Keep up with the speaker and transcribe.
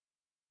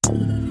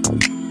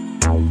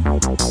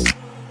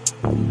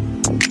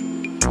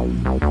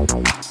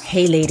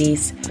Hey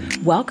ladies,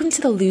 welcome to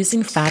the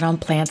Losing Fat on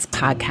Plants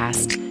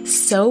podcast.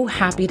 So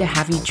happy to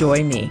have you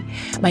join me.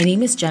 My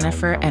name is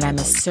Jennifer and I'm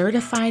a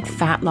certified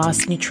fat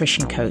loss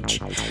nutrition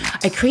coach.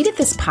 I created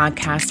this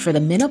podcast for the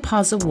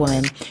menopausal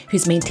woman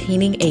who's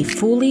maintaining a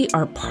fully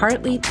or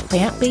partly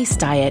plant-based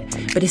diet,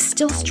 but is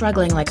still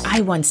struggling like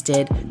I once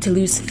did to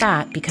lose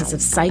fat because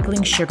of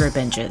cycling sugar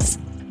binges.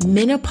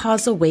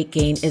 Menopausal weight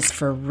gain is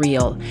for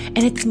real, and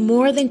it's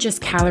more than just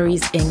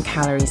calories in,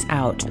 calories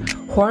out.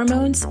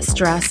 Hormones,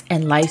 stress,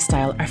 and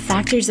lifestyle are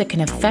factors that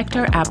can affect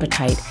our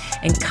appetite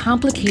and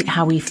complicate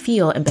how we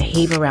feel and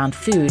behave around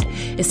food,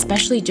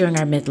 especially during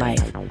our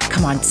midlife.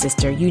 Come on,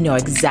 sister, you know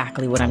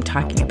exactly what I'm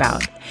talking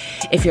about.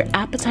 If your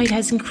appetite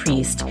has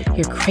increased,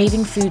 you're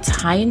craving foods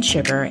high in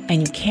sugar,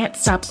 and you can't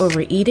stop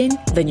overeating,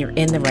 then you're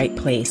in the right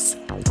place.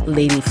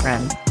 Lady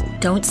friend,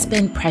 don't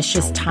spend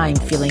precious time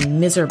feeling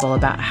miserable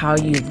about how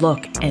you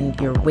look and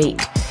your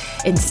weight.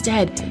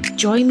 Instead,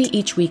 join me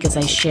each week as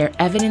I share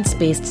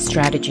evidence-based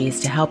strategies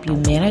to help you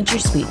manage your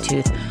sweet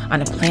tooth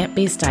on a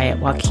plant-based diet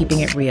while keeping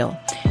it real.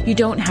 You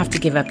don't have to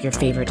give up your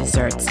favorite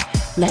desserts.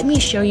 Let me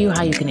show you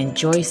how you can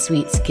enjoy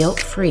sweets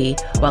guilt-free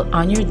while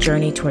on your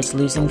journey towards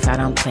losing fat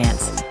on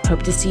plants.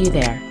 Hope to see you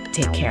there.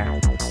 Take care.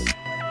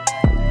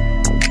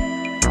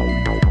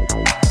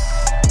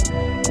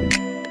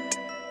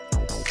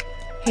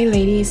 Hey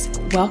ladies,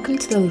 welcome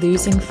to the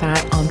Losing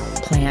Fat on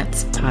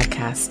Plants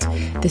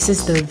podcast. This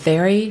is the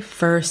very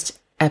first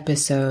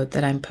episode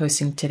that I'm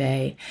posting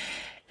today,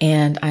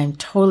 and I'm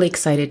totally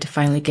excited to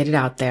finally get it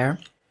out there.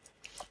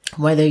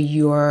 Whether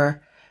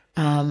you're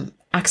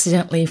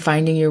accidentally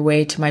finding your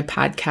way to my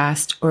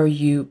podcast or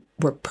you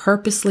were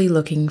purposely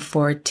looking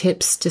for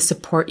tips to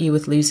support you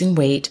with losing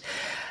weight,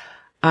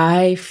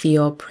 I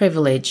feel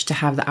privileged to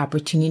have the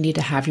opportunity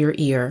to have your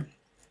ear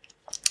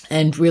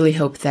and really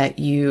hope that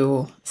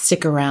you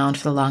stick around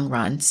for the long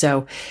run.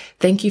 So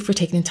thank you for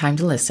taking the time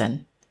to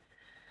listen.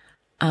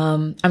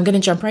 I'm going to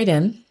jump right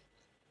in.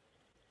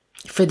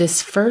 For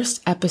this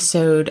first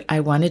episode, I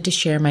wanted to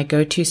share my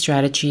go-to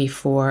strategy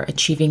for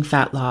achieving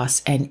fat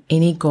loss and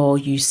any goal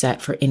you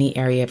set for any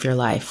area of your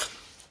life.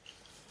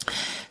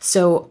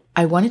 So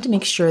I wanted to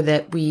make sure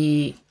that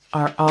we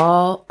are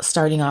all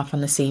starting off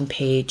on the same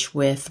page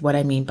with what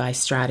I mean by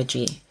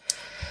strategy.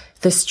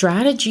 The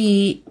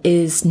strategy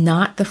is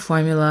not the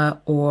formula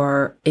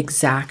or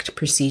exact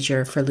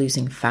procedure for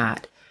losing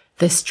fat.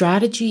 The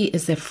strategy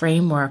is the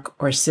framework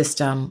or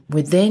system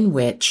within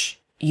which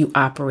you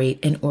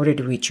operate in order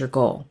to reach your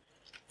goal.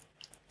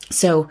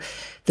 So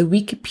the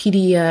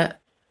Wikipedia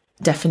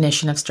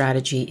definition of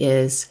strategy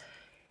is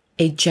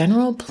a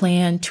general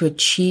plan to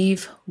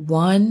achieve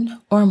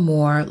one or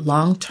more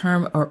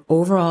long-term or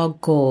overall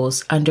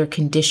goals under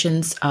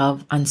conditions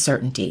of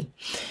uncertainty.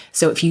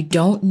 So if you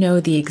don't know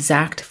the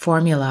exact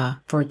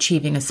formula for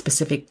achieving a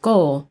specific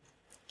goal,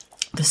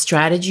 the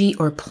strategy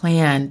or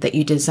plan that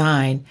you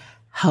design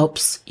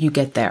helps you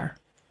get there.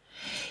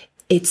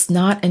 It's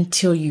not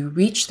until you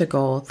reach the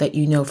goal that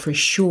you know for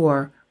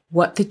sure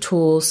what the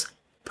tools,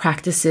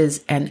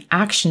 practices, and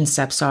action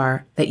steps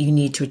are that you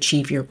need to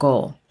achieve your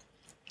goal.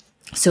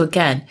 So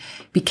again,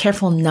 be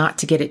careful not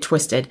to get it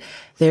twisted.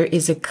 There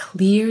is a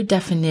clear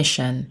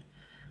definition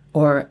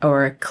or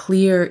a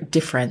clear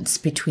difference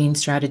between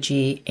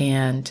strategy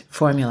and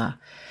formula.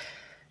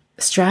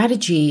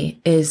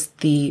 Strategy is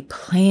the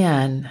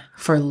plan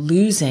for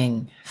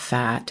losing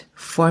fat.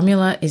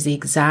 Formula is the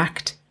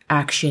exact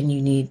action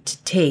you need to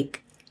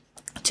take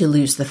to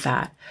lose the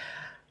fat.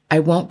 I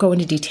won't go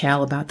into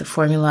detail about the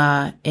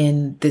formula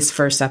in this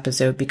first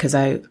episode because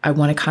I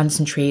want to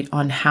concentrate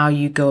on how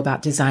you go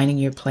about designing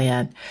your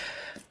plan,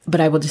 but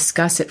I will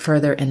discuss it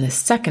further in the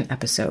second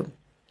episode.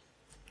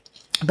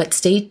 But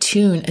stay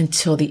tuned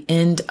until the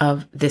end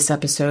of this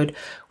episode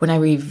when I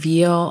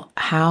reveal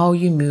how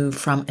you move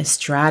from a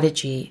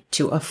strategy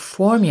to a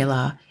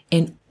formula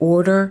in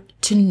order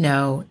to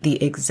know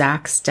the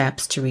exact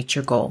steps to reach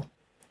your goal.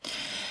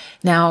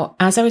 Now,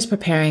 as I was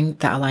preparing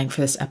the outline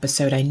for this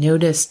episode, I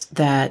noticed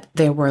that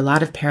there were a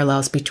lot of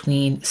parallels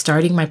between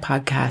starting my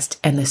podcast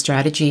and the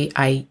strategy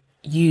I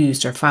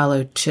used or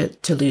followed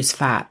to lose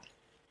fat.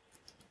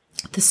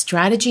 The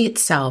strategy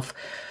itself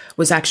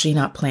was actually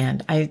not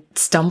planned. I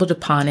stumbled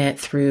upon it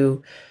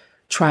through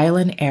trial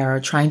and error,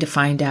 trying to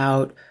find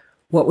out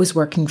what was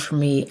working for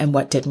me and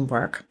what didn't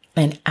work.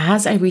 And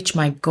as I reached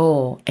my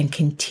goal and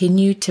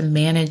continued to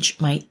manage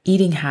my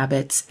eating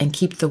habits and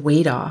keep the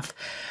weight off,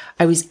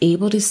 I was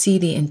able to see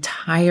the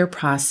entire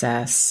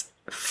process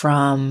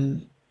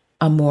from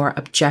a more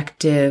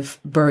objective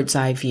bird's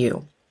eye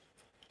view.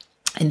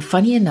 And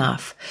funny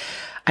enough,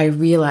 I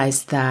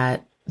realized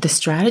that the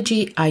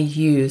strategy I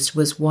used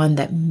was one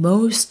that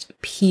most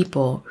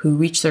people who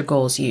reach their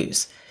goals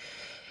use.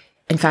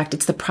 In fact,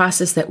 it's the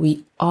process that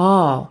we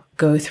all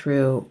go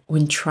through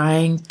when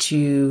trying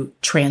to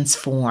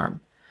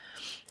transform.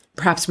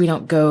 Perhaps we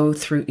don't go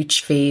through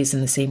each phase in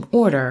the same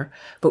order,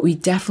 but we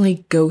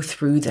definitely go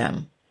through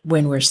them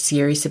when we're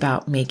serious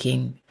about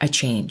making a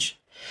change.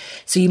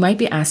 So you might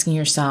be asking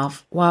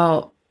yourself,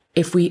 well,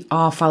 if we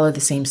all follow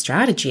the same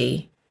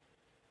strategy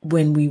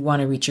when we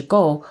want to reach a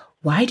goal,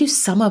 why do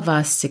some of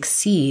us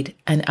succeed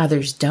and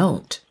others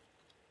don't?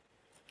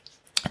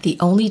 The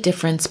only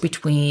difference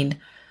between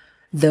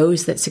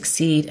those that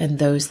succeed and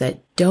those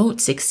that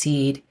don't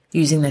succeed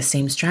using the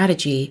same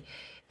strategy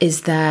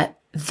is that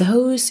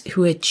those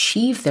who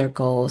achieve their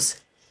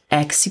goals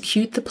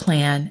execute the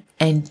plan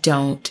and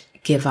don't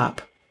give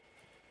up.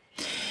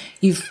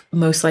 You've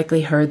most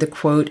likely heard the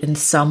quote in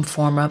some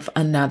form of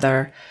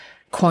another,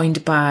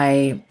 coined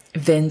by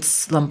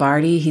Vince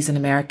Lombardi. He's an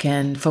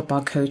American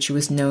football coach who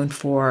was known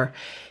for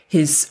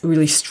his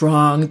really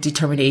strong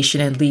determination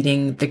in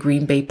leading the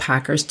Green Bay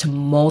Packers to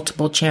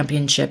multiple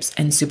championships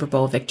and Super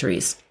Bowl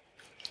victories.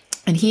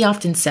 And he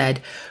often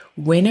said,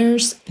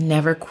 winners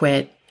never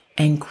quit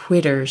and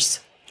quitters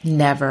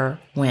never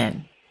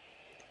win.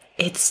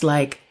 It's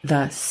like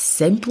the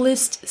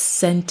simplest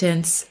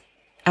sentence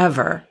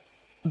ever,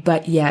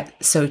 but yet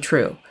so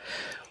true.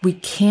 We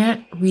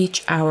can't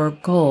reach our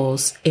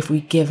goals if we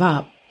give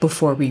up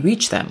before we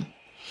reach them.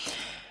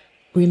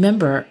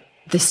 Remember,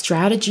 the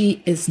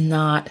strategy is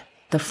not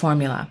the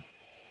formula.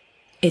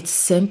 It's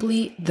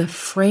simply the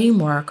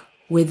framework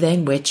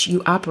within which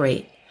you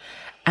operate.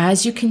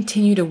 As you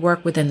continue to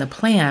work within the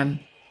plan,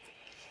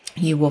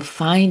 you will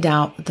find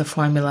out the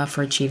formula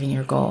for achieving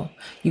your goal.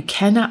 You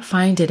cannot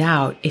find it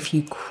out if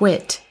you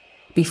quit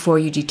before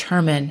you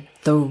determine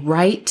the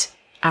right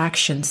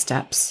action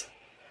steps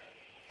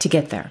to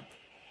get there.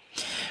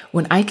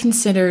 When I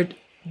considered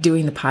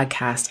doing the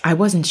podcast, I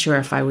wasn't sure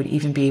if I would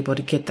even be able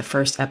to get the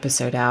first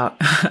episode out.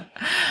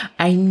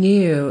 I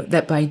knew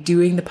that by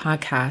doing the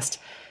podcast,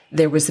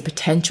 there was the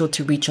potential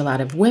to reach a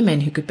lot of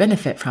women who could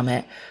benefit from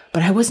it,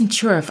 but I wasn't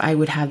sure if I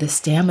would have the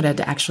stamina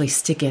to actually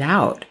stick it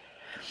out.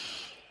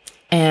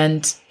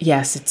 And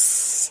yes, it's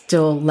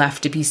still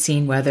left to be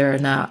seen whether or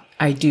not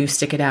I do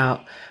stick it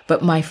out.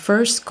 But my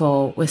first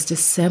goal was to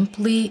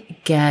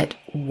simply get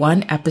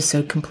one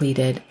episode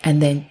completed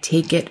and then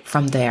take it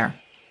from there.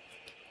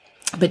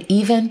 But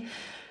even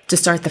to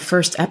start the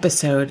first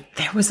episode,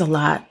 there was a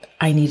lot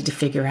I needed to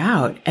figure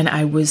out, and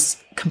I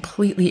was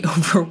completely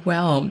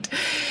overwhelmed.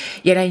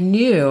 Yet I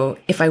knew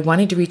if I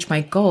wanted to reach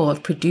my goal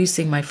of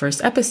producing my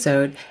first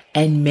episode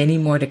and many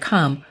more to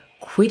come,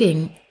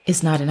 quitting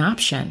is not an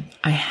option.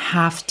 I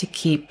have to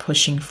keep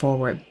pushing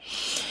forward.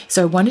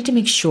 So I wanted to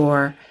make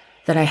sure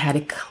that I had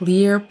a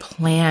clear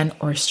plan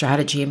or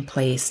strategy in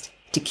place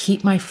to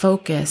keep my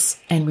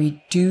focus and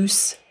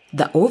reduce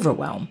the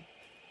overwhelm.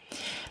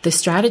 The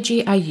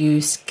strategy I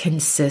use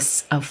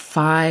consists of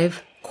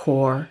 5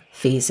 core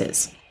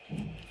phases.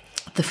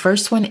 The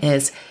first one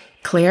is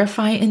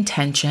clarify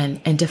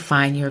intention and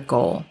define your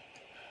goal.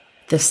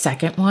 The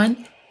second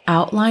one,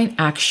 outline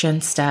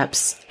action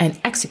steps and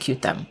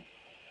execute them.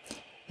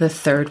 The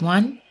third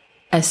one,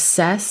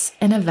 assess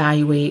and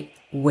evaluate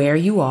where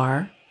you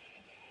are.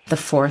 The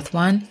fourth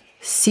one,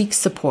 seek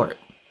support.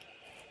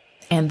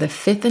 And the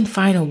fifth and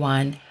final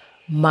one,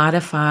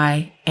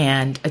 modify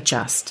and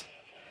adjust.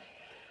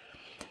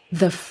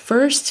 The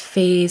first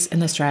phase in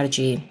the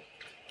strategy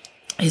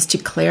is to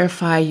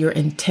clarify your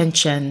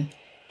intention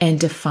and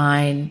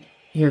define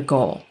your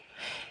goal.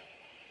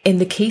 In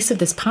the case of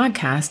this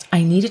podcast,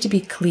 I needed to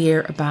be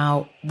clear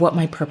about what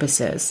my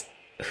purpose is,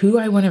 who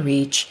I want to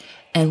reach,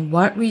 and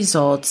what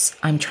results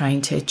I'm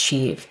trying to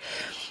achieve.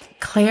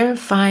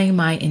 Clarifying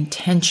my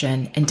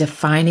intention and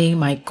defining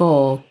my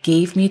goal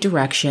gave me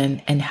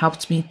direction and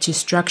helped me to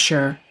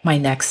structure my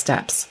next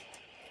steps.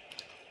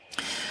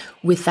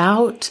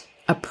 Without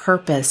a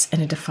purpose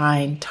and a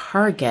defined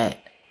target,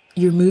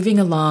 you're moving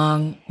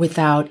along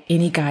without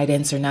any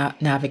guidance or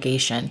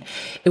navigation.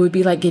 It would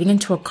be like getting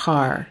into a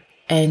car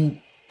and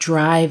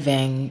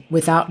driving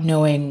without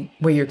knowing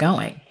where you're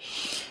going.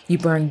 You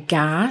burn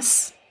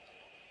gas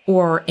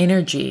or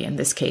energy, in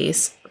this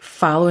case,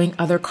 following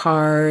other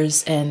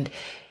cars and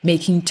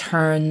making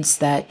turns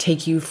that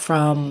take you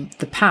from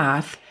the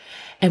path.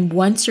 And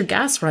once your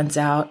gas runs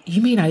out,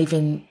 you may not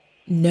even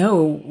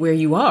know where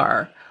you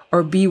are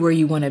or be where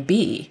you want to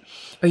be.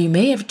 Or you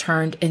may have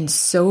turned in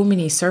so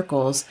many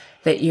circles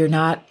that you're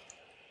not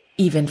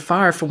even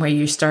far from where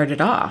you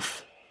started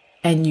off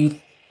and you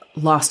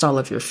lost all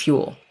of your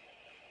fuel.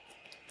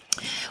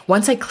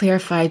 Once I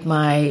clarified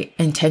my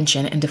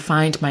intention and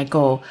defined my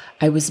goal,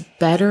 I was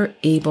better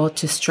able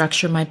to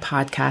structure my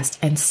podcast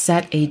and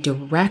set a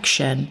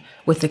direction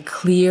with a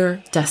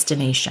clear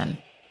destination.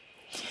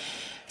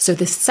 So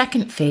the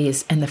second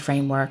phase in the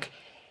framework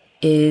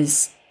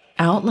is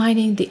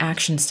outlining the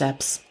action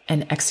steps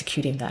and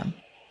executing them.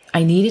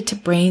 I needed to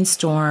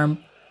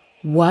brainstorm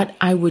what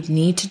I would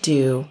need to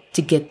do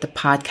to get the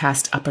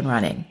podcast up and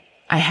running.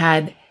 I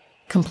had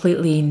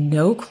completely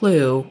no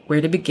clue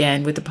where to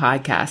begin with the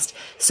podcast,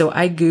 so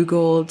I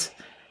Googled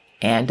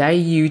and I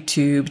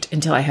YouTubed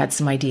until I had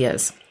some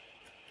ideas.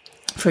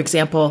 For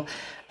example,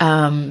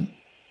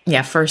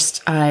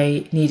 first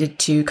I needed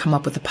to come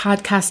up with a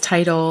podcast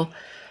title.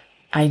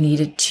 I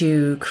needed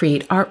to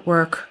create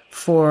artwork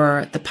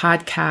for the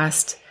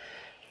podcast.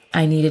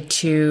 I needed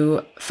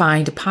to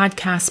find a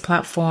podcast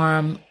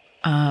platform,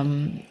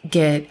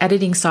 get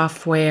editing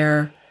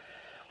software,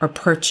 or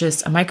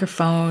purchase a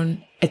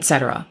microphone,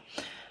 etc.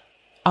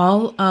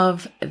 All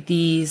of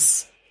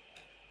these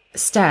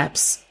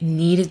steps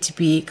needed to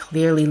be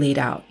clearly laid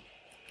out.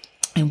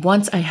 And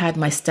once I had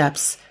my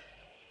steps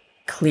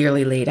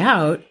clearly laid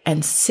out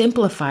and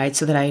simplified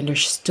so that I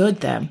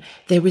understood them,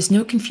 there was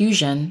no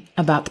confusion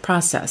about the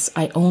process.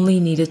 I only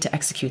needed to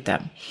execute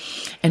them.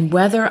 And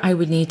whether I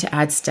would need to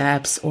add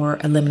steps or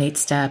eliminate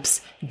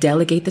steps,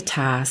 delegate the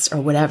tasks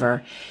or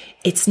whatever,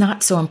 it's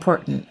not so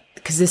important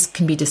because this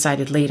can be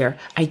decided later.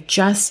 I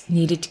just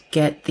needed to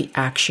get the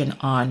action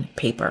on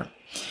paper.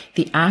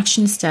 The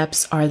action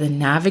steps are the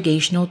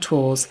navigational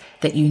tools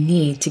that you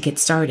need to get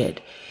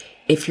started.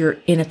 If you're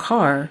in a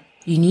car,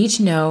 you need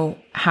to know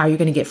how you're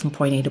going to get from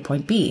point A to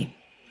point B.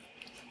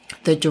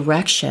 The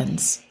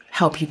directions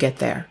help you get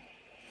there.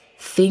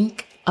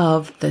 Think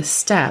of the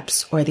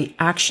steps or the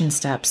action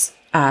steps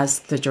as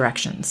the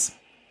directions.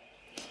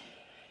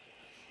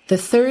 The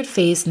third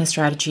phase in the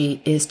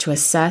strategy is to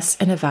assess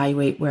and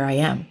evaluate where I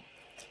am.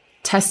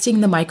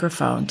 Testing the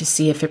microphone to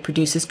see if it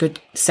produces good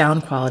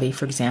sound quality,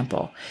 for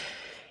example.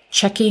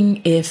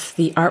 Checking if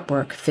the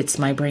artwork fits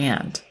my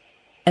brand.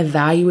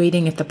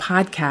 Evaluating if the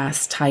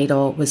podcast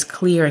title was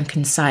clear and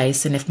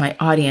concise and if my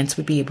audience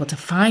would be able to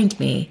find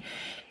me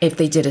if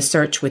they did a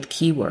search with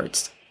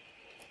keywords.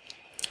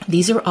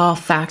 These are all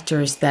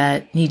factors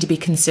that need to be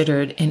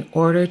considered in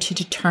order to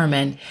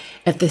determine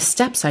if the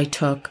steps I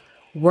took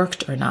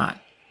worked or not.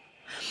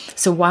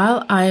 So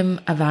while I'm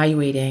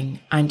evaluating,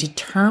 I'm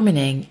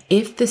determining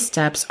if the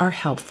steps are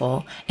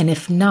helpful, and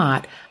if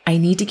not, I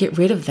need to get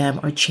rid of them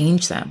or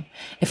change them.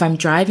 If I'm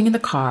driving in the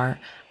car,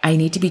 I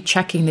need to be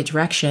checking the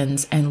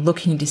directions and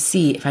looking to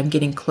see if I'm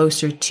getting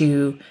closer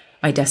to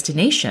my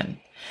destination.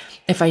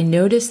 If I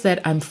notice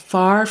that I'm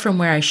far from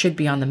where I should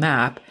be on the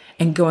map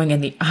and going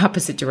in the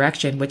opposite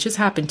direction, which has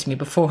happened to me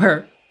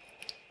before,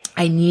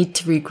 I need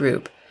to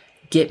regroup,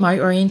 get my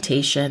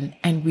orientation,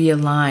 and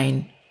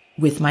realign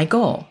with my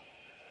goal.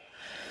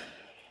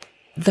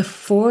 The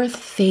fourth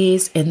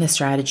phase in the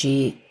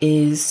strategy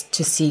is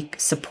to seek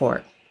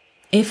support.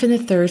 If in the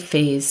third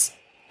phase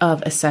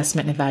of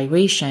assessment and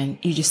evaluation,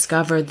 you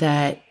discover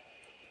that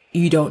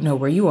you don't know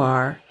where you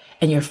are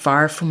and you're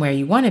far from where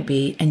you want to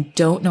be and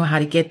don't know how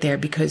to get there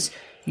because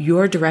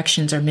your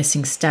directions are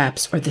missing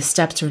steps or the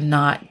steps are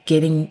not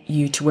getting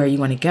you to where you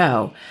want to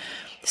go,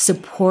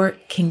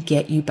 support can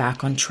get you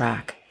back on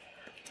track.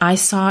 I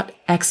sought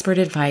expert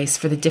advice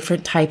for the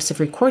different types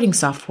of recording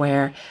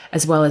software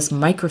as well as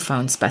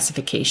microphone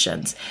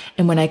specifications.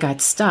 And when I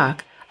got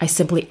stuck, I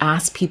simply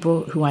asked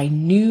people who I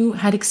knew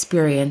had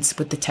experience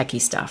with the techie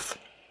stuff.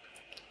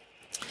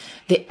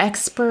 The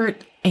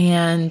expert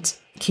and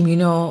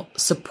communal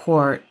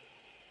support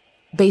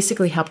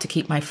basically helped to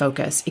keep my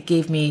focus. It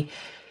gave me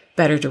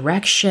better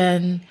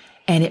direction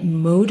and it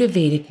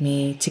motivated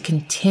me to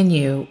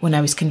continue when I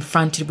was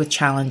confronted with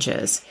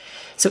challenges.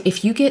 So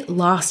if you get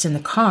lost in the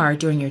car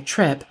during your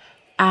trip,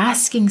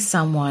 asking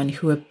someone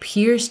who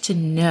appears to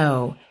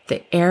know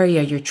the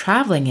area you're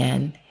traveling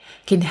in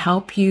can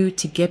help you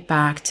to get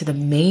back to the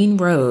main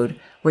road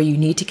where you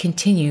need to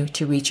continue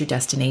to reach your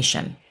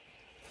destination.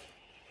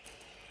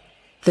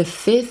 The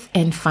fifth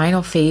and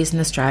final phase in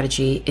the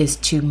strategy is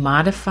to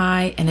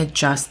modify and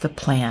adjust the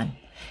plan.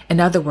 In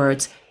other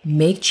words,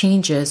 make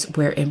changes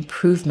where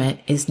improvement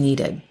is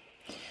needed.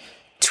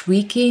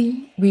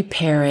 Tweaking,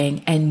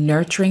 repairing, and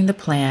nurturing the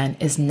plan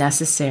is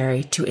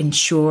necessary to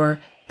ensure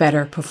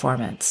better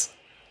performance.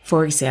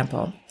 For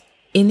example,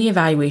 in the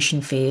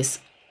evaluation phase,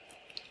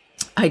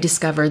 I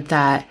discovered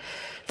that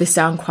the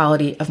sound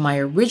quality of my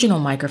original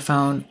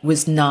microphone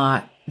was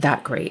not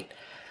that great.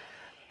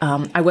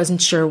 I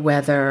wasn't sure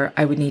whether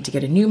I would need to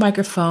get a new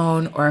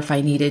microphone or if I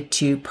needed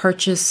to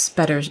purchase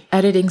better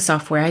editing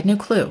software. I had no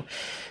clue.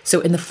 So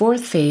in the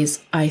fourth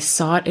phase, I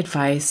sought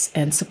advice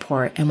and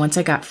support. And once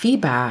I got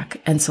feedback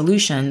and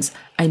solutions,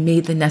 I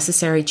made the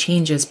necessary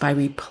changes by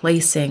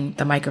replacing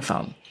the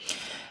microphone.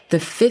 The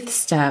fifth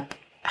step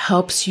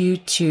helps you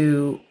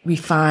to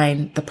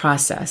refine the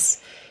process.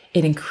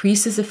 It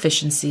increases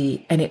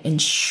efficiency and it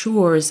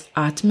ensures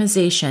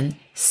optimization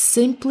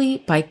simply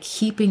by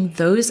keeping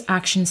those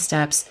action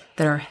steps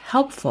that are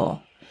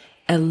helpful,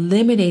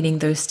 eliminating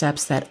those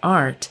steps that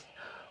aren't,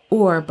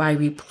 or by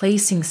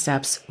replacing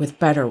steps with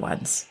better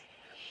ones.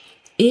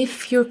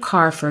 If your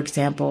car, for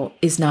example,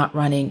 is not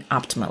running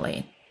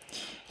optimally,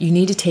 you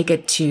need to take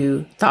it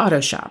to the auto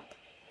shop.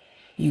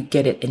 You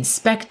get it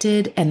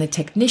inspected and the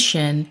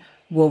technician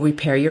will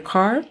repair your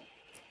car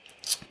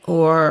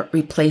or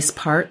replace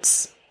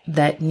parts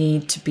that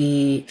need to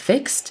be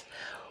fixed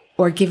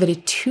or give it a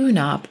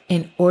tune-up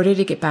in order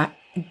to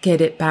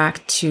get it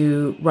back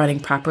to running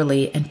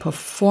properly and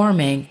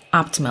performing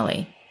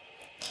optimally.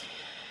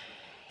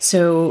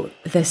 So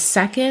the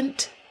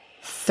second,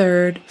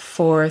 third,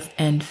 fourth,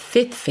 and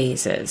fifth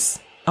phases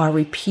are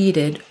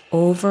repeated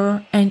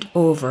over and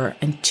over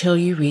until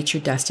you reach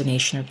your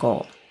destination or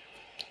goal.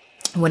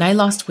 When I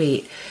lost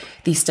weight,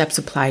 these steps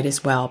applied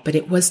as well, but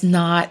it was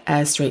not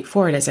as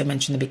straightforward as I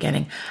mentioned in the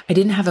beginning. I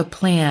didn't have a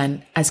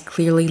plan as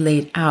clearly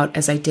laid out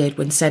as I did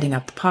when setting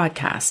up the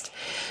podcast.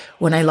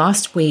 When I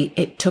lost weight,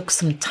 it took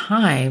some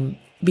time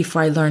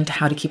before I learned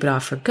how to keep it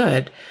off for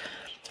good.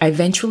 I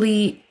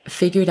eventually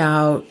figured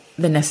out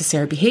the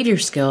necessary behavior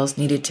skills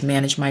needed to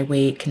manage my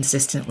weight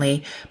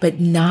consistently, but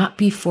not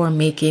before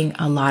making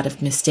a lot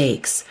of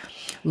mistakes.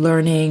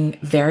 Learning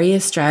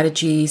various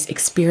strategies,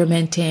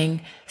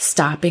 experimenting,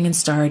 stopping and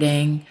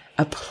starting,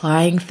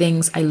 applying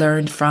things I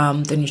learned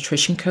from the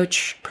nutrition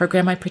coach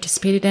program I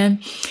participated in,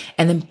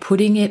 and then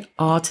putting it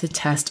all to the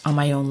test on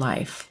my own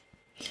life.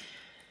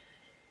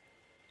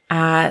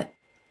 At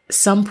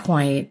some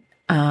point,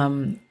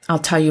 I'll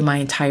tell you my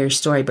entire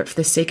story, but for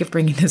the sake of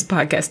bringing this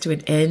podcast to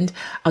an end,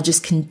 I'll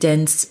just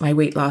condense my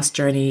weight loss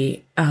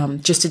journey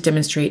just to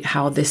demonstrate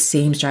how this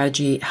same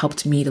strategy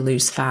helped me to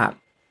lose fat.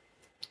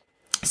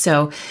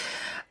 So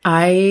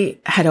I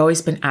had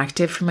always been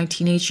active from my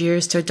teenage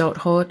years to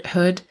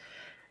adulthood.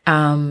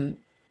 When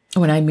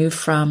I moved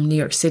from New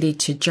York City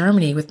to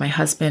Germany with my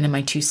husband and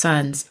my 2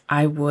 sons,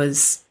 I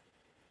was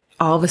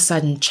all of a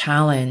sudden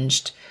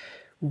challenged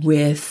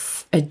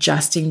with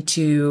adjusting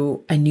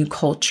to a new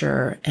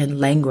culture and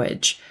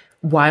language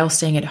while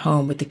staying at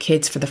home with the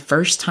kids for the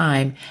first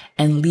time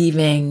and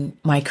leaving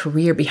my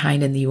career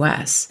behind in the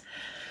US.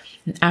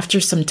 And after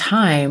some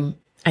time,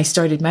 I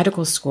started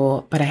medical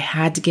school, but I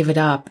had to give it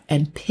up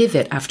and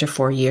pivot after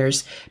 4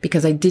 years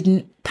because I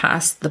didn't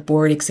pass the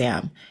board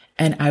exam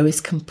and I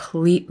was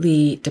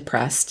completely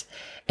depressed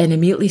and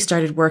immediately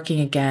started working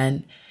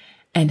again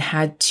and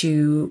had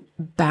to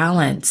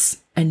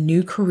balance a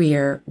new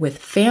career with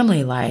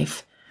family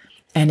life.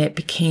 And it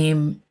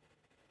became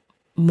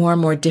more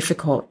and more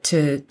difficult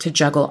to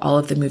juggle all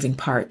of the moving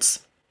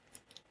parts.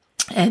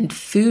 And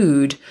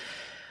food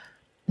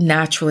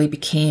naturally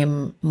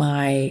became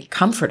my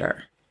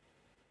comforter.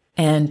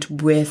 And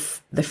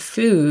with the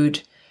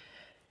food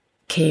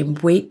came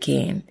weight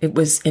gain. It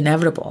was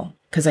inevitable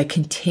because I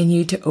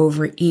continued to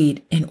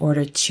overeat in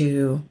order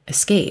to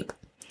escape.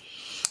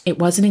 It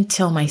wasn't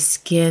until my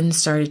skin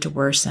started to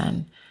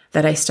worsen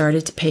that I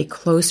started to pay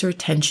closer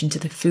attention to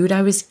the food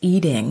I was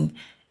eating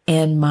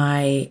and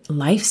my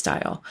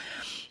lifestyle.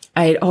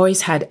 I had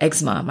always had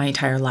eczema my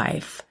entire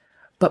life,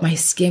 but my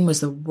skin was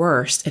the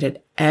worst it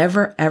had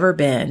ever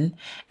been,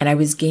 and I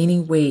was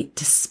gaining weight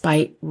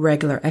despite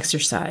regular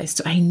exercise.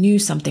 So I knew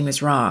something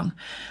was wrong,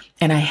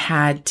 and I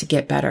had to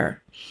get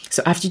better.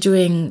 So after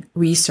doing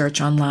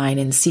research online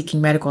and seeking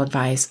medical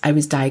advice, I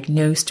was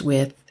diagnosed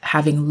with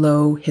having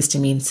low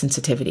histamine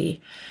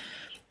sensitivity.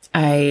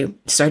 I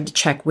started to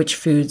check which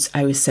foods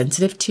I was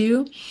sensitive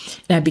to,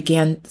 and I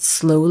began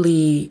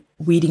slowly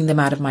weeding them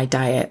out of my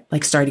diet,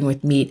 like starting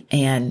with meat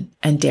and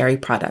dairy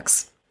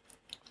products.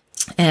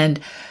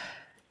 And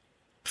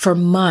for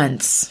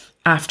months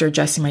after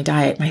adjusting my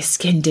diet, my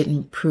skin didn't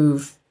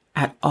improve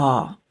at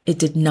all. It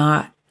did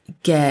not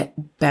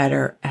get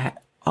better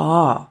at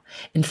all.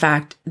 In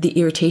fact, the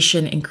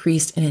irritation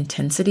increased in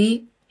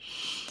intensity.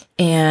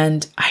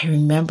 And I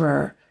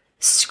remember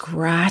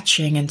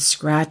scratching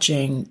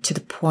to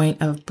the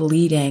point of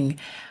bleeding,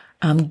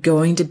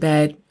 going to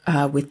bed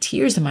with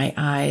tears in my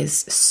eyes,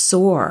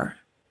 sore,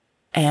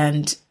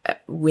 and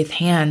with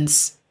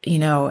hands,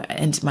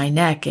 and my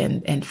neck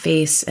and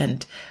face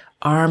and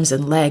arms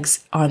and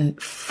legs on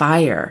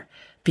fire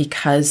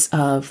because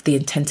of the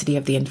intensity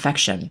of the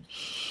infection.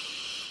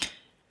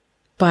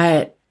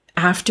 But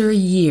after a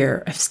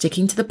year of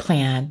sticking to the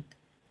plan,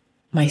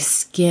 my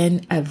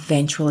skin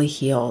eventually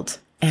healed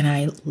and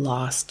I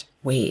lost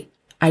weight.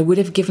 I would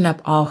have given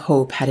up all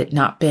hope had it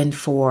not been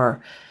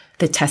for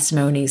the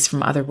testimonies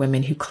from other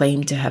women who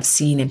claimed to have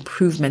seen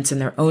improvements in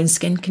their own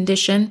skin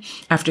condition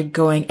after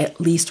going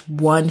at least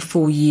 1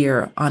 full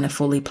year on a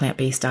fully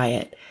plant-based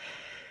diet.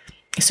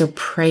 So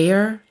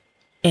prayer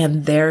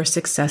and their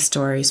success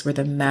stories were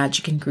the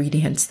magic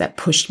ingredients that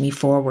pushed me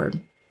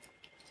forward.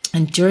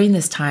 And during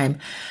this time,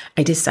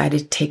 I decided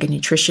to take a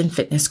nutrition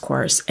fitness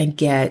course and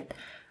get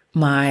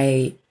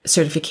my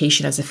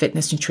certification as a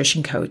fitness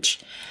nutrition coach.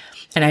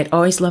 And I'd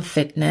always loved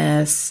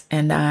fitness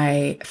and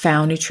I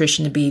found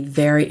nutrition to be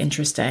very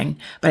interesting,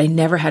 but I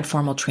never had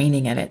formal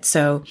training in it.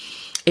 So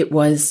it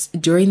was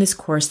during this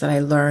course that I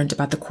learned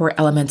about the core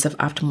elements of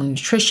optimal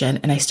nutrition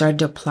and I started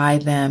to apply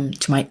them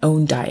to my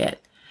own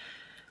diet.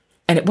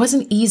 And it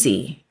wasn't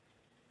easy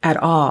at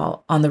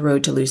all on the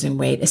road to losing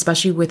weight,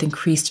 especially with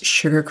increased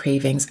sugar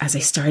cravings as I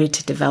started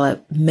to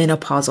develop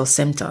menopausal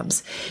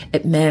symptoms.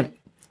 It meant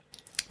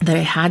that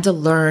I had to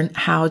learn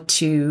how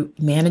to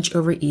manage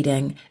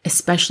overeating,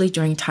 especially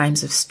during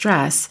times of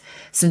stress,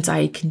 since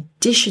I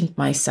conditioned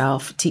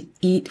myself to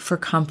eat for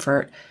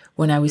comfort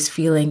when I was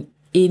feeling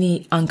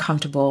any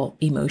uncomfortable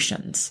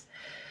emotions.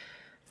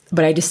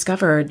 But I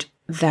discovered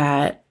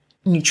that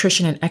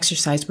nutrition and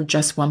exercise were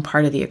just one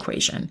part of the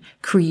equation.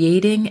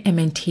 Creating and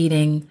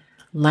maintaining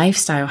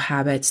lifestyle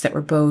habits that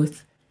were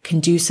both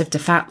conducive to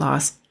fat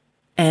loss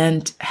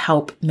and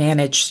help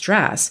manage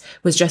stress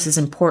was just as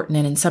important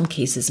and in some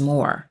cases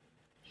more.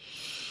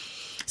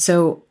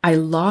 So I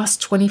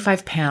lost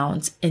 25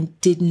 pounds and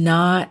did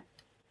not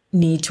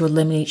need to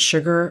eliminate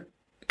sugar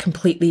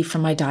completely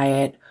from my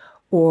diet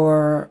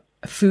or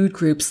food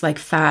groups like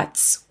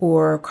fats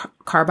or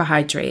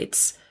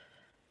carbohydrates.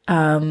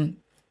 I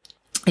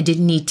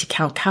didn't need to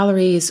count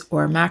calories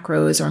or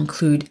macros or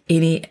include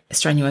any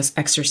strenuous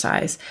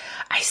exercise.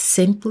 I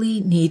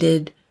simply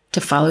needed to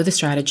follow the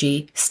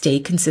strategy, stay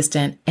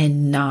consistent,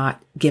 and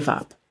not give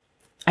up.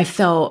 I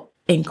felt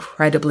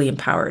incredibly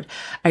empowered.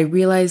 I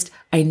realized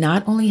I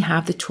not only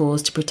have the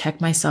tools to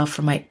protect myself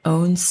from my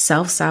own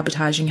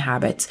self-sabotaging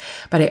habits,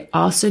 but I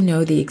also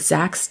know the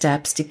exact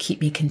steps to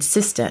keep me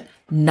consistent,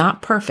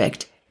 not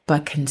perfect,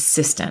 but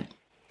consistent.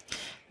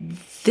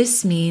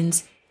 This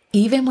means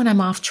even when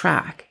I'm off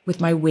track with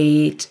my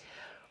weight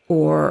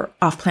or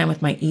off plan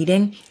with my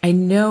eating, I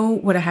know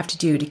what I have to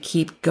do to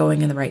keep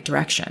going in the right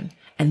direction.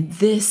 And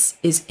this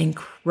is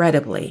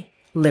incredibly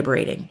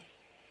liberating.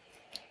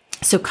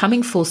 So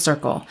coming full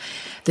circle,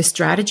 the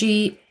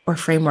strategy or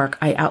framework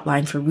I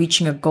outlined for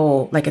reaching a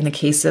goal, like in the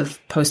case of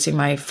posting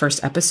my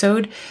first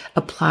episode,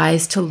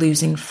 applies to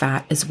losing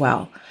fat as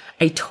well.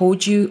 I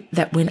told you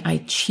that when I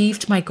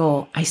achieved my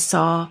goal, I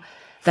saw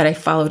that I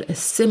followed a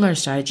similar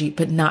strategy,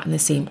 but not in the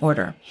same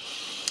order.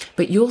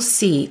 But you'll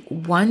see,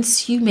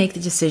 once you make the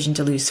decision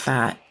to lose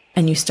fat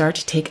and you start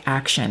to take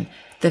action,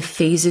 the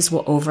phases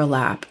will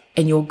overlap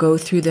and you'll go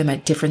through them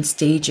at different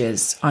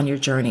stages on your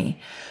journey.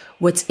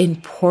 What's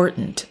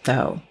important,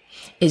 though,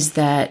 is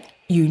that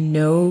you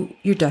know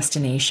your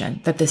destination,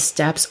 that the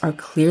steps are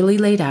clearly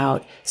laid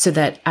out so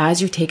that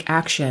as you take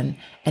action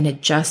and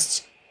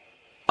adjust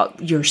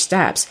your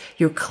steps,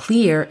 you're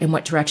clear in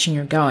what direction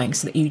you're going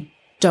so that you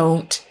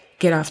don't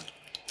get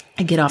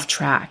off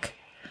track.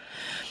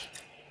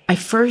 I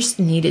first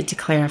needed to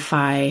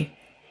clarify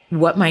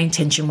what my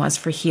intention was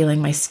for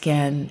healing my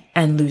skin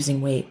and losing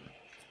weight.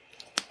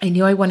 I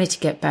knew I wanted to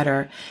get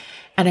better,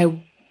 and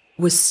I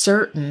was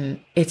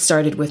certain it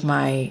started with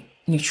my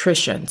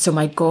nutrition. So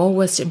my goal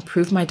was to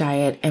improve my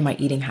diet and my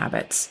eating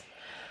habits.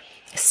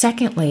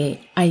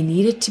 Secondly, I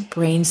needed to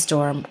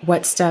brainstorm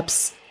what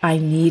steps I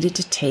needed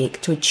to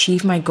take to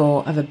achieve my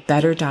goal of a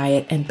better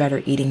diet and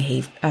better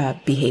eating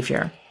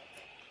behavior.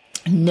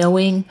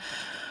 Knowing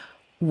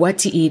what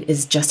to eat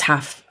is just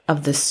half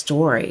of the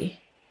story.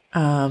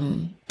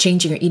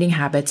 Changing your eating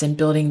habits and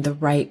building the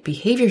right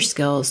behavior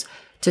skills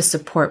to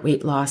support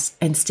weight loss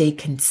and stay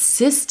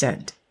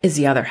consistent is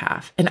the other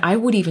half. And I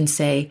would even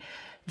say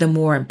the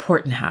more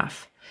important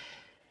half.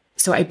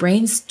 So I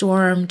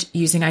brainstormed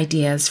using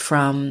ideas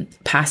from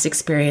past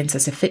experience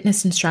as a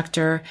fitness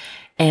instructor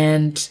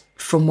and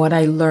from what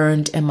I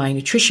learned in my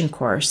nutrition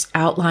course,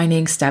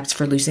 outlining steps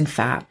for losing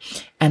fat,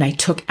 and I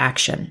took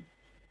action.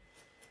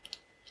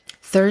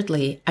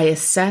 Thirdly, I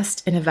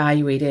assessed and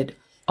evaluated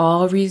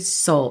all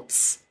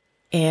results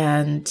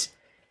and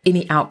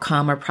any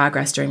outcome or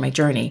progress during my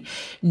journey,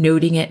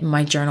 noting it in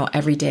my journal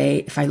every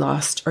day if I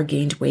lost or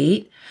gained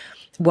weight,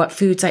 what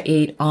foods I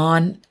ate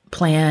on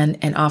plan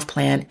and off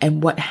plan,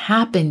 and what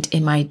happened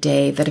in my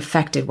day that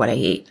affected what I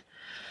ate.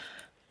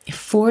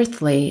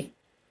 Fourthly,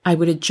 I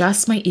would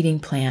adjust my eating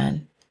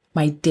plan,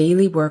 my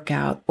daily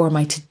workout, or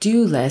my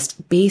to-do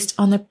list based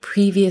on the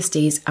previous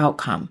day's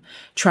outcome,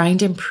 trying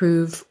to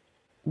improve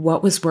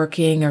what was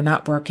working or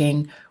not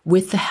working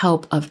with the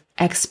help of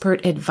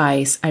expert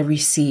advice I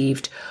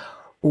received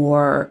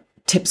or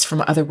tips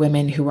from other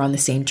women who were on the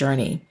same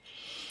journey.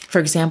 For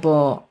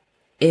example,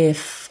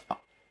 if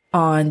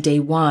on day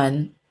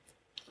one,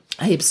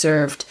 I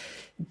observed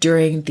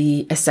during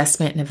the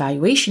assessment and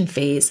evaluation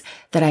phase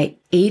that I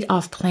ate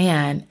off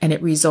plan and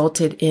it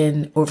resulted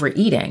in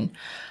overeating,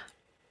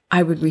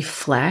 I would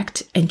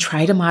reflect and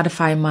try to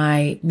modify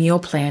my meal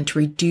plan to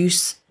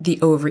reduce the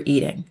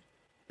overeating.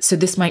 So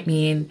this might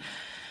mean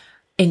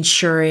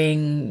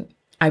ensuring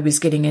I was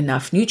getting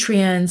enough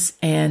nutrients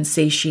and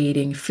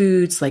satiating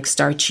foods like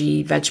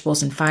starchy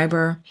vegetables and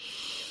fiber.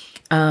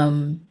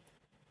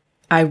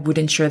 I would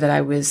ensure that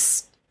I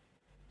was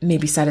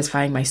maybe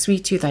satisfying my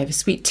sweet tooth. I have a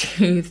sweet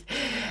tooth,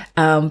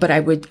 but I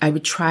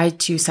would try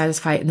to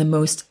satisfy it in the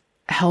most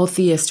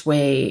healthiest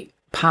way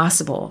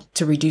possible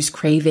to reduce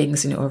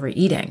cravings and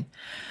overeating.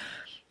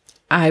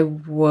 I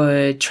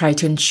would try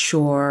to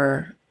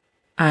ensure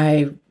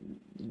I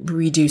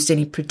reduced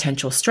any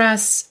potential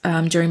stress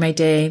during my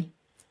day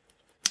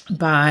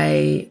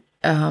by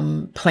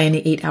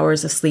planning 8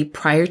 hours of sleep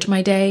prior to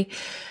my day,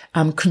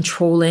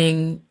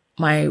 controlling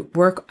my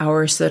work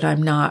hours so that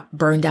I'm not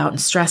burned out and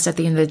stressed at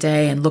the end of the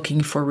day and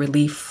looking for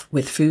relief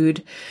with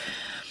food.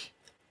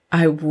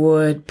 I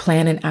would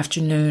plan an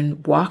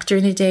afternoon walk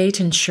during the day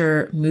to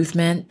ensure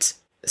movement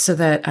so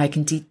that I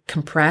can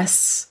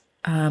decompress,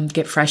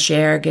 get fresh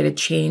air, get a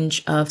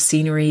change of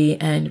scenery,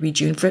 and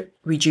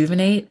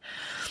rejuvenate.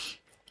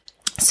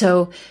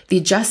 So the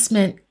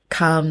adjustment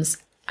comes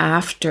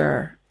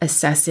after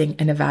assessing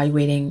and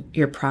evaluating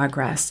your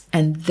progress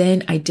and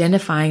then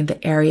identifying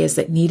the areas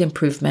that need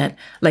improvement,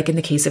 like in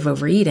the case of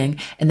overeating,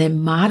 and then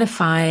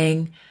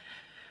modifying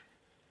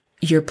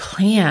your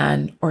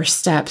plan or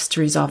steps to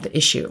resolve the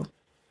issue.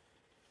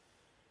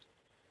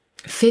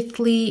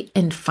 Fifthly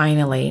and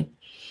finally,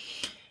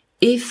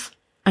 If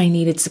I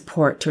needed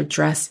support to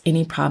address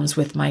any problems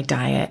with my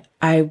diet,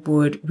 I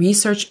would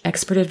research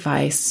expert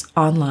advice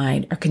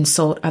online or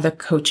consult other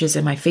coaches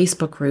in my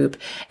Facebook group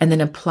and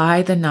then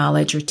apply the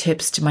knowledge or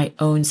tips to my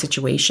own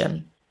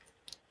situation.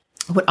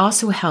 What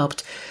also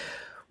helped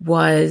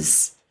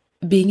was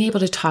being able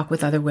to talk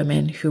with other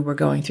women who were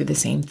going through the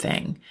same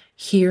thing,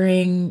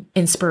 hearing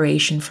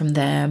inspiration from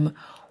them,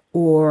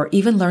 or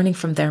even learning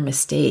from their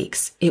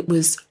mistakes. It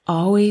was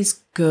always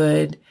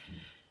good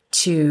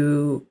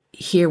to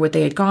hear what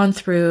they had gone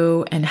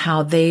through and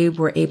how they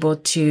were able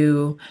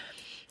to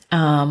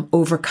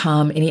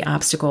overcome any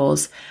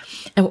obstacles.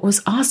 And what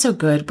was also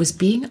good was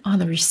being on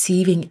the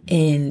receiving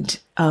end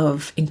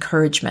of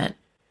encouragement.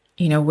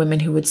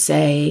 Women who would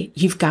say,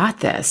 "You've got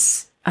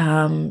this.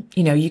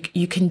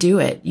 You can do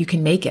it. You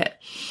can make it."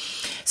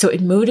 So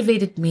it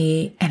motivated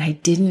me, and I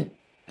didn't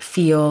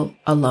feel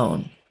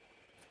alone.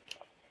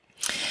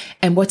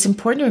 And what's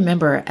important to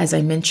remember, as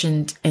I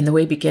mentioned in the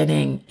way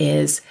beginning,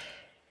 is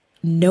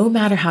no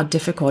matter how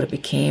difficult it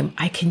became,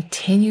 I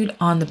continued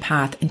on the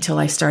path until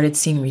I started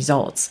seeing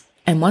results.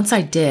 And once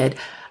I did,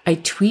 I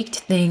tweaked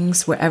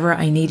things wherever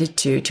I needed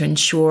to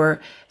ensure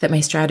that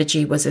my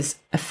strategy was as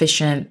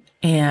efficient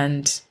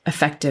and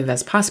effective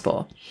as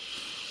possible.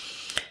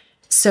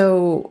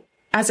 So,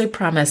 as I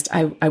promised,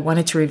 I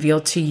wanted to reveal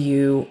to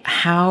you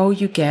how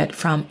you get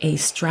from a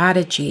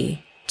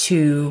strategy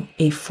to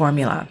a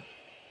formula.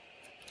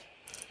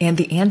 And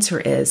the answer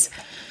is,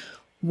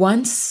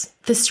 once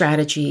the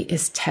strategy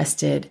is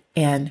tested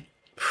and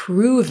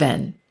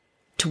proven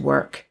to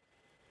work,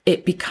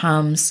 it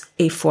becomes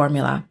a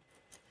formula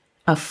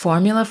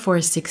for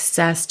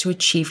success to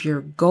achieve your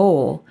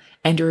goal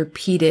and to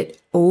repeat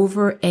it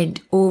over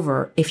and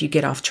over if you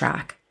get off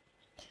track.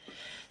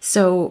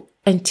 So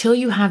until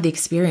you have the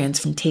experience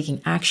from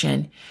taking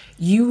action,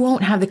 you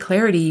won't have the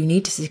clarity you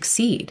need to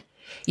succeed.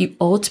 You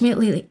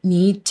ultimately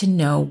need to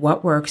know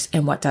what works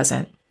and what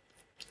doesn't.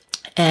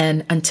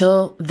 And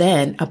until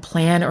then, a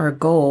plan or a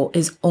goal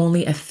is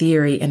only a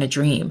theory and a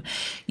dream.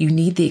 You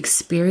need the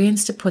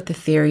experience to put the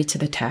theory to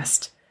the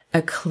test.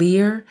 A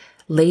clear,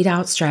 laid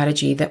out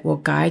strategy that will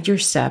guide your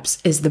steps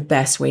is the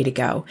best way to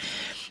go.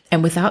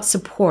 And without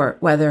support,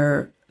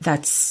 whether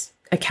that's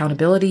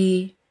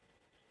accountability,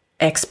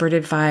 expert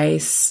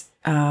advice,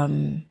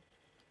 communal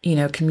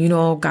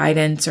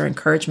guidance or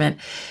encouragement,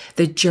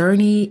 the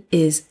journey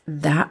is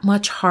that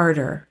much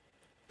harder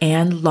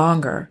and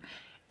longer,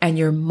 and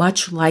you're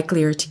much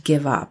likelier to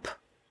give up.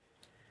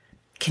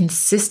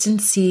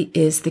 Consistency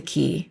is the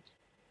key,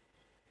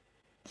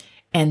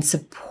 and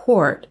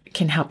support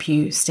can help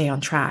you stay on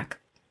track.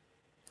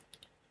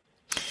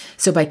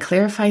 So by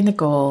clarifying the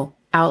goal,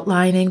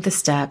 outlining the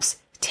steps,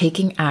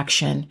 taking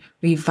action,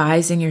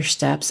 revising your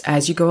steps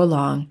as you go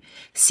along,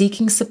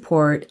 seeking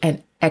support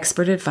and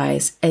expert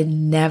advice,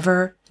 and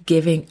never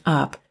giving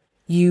up,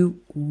 you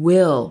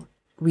will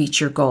reach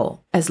your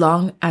goal as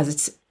long as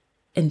it's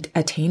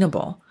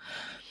attainable.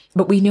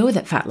 But we know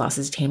that fat loss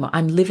is attainable.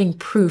 I'm living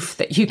proof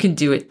that you can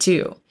do it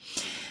too.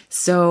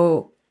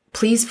 So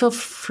please feel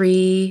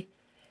free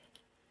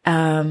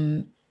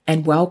and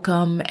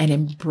welcome and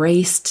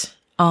embraced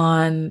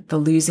on the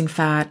Losing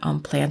Fat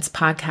on Plants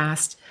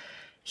podcast.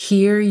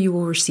 Here you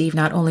will receive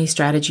not only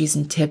strategies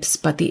and tips,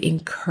 but the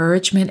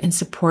encouragement and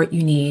support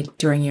you need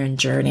during your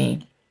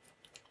journey.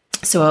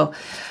 So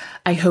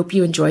I hope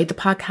you enjoyed the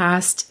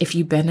podcast. If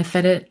you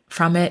benefited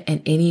from it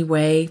in any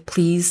way,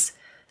 please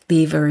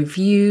leave a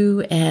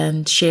review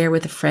and share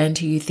with a friend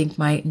who you think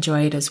might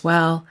enjoy it as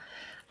well.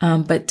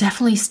 But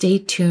definitely stay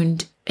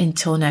tuned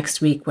until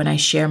next week when I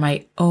share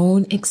my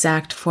own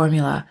exact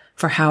formula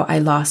for how I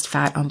lost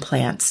fat on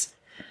plants.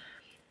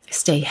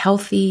 Stay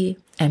healthy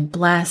and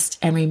blessed.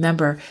 And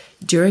remember,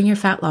 during your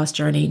fat loss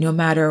journey, no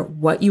matter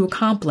what you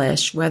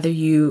accomplish, whether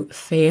you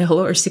fail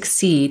or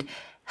succeed,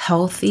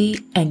 healthy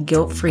and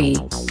guilt-free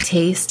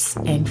tastes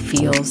and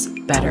feels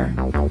better.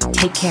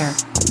 Take care.